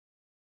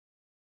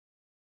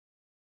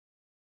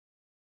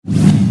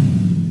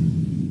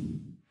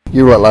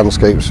Ulyett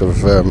Landscapes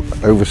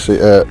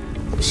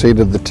have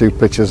seeded the 2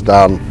 pitches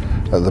down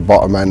at the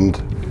bottom end.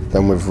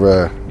 Then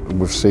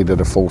we've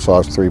seeded a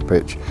full-size 3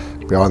 pitch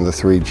behind the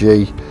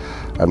 3G,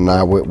 and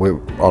now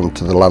we're on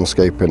to the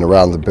landscaping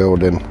around the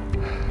building,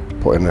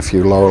 putting a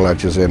few laurel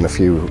edges in, a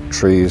few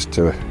trees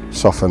to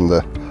soften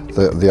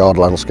the hard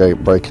landscape,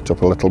 break it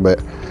up a little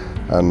bit,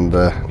 and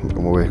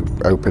we're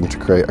hoping to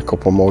create a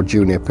couple more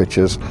junior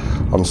pitches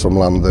on some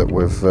land that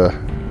we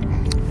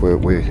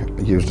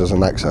used as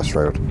an access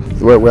road.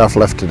 The work we have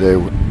left to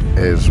do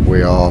is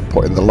we are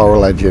putting the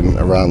laurel edge in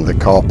around the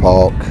car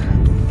park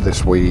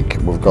this week.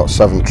 We've got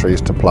 7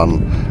 trees to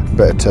plant, a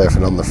bit of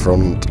turfing on the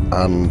front,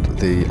 and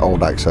the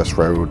old access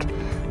road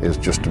is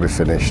just to be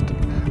finished,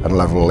 and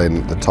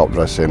levelling the top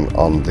dressing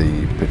on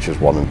the pitches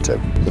 1 and 2.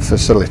 The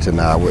facility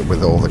now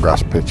with all the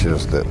grass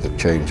pitches, the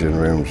changing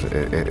rooms,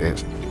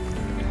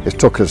 it's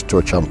took us to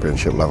a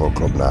championship level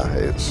club now.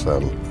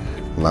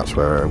 And that's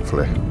where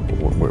hopefully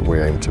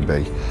we aim to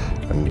be,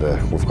 and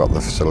we've got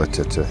the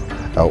facility to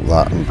help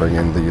that and bring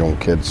in the young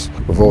kids.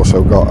 We've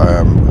also got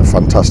a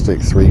fantastic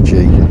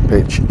 3G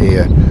pitch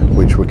here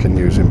which we can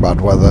use in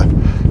bad weather,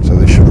 so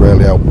this should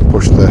really help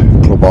push the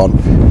club on.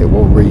 It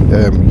will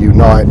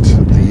unite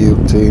the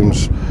youth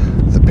teams,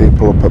 the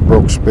people up at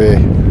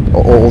Brooksby,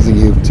 all the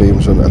youth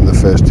teams and the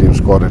first team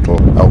squad.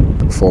 It'll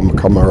help form a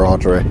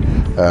camaraderie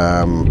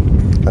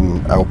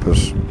and help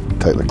us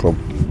take the club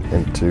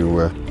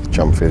into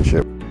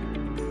championship.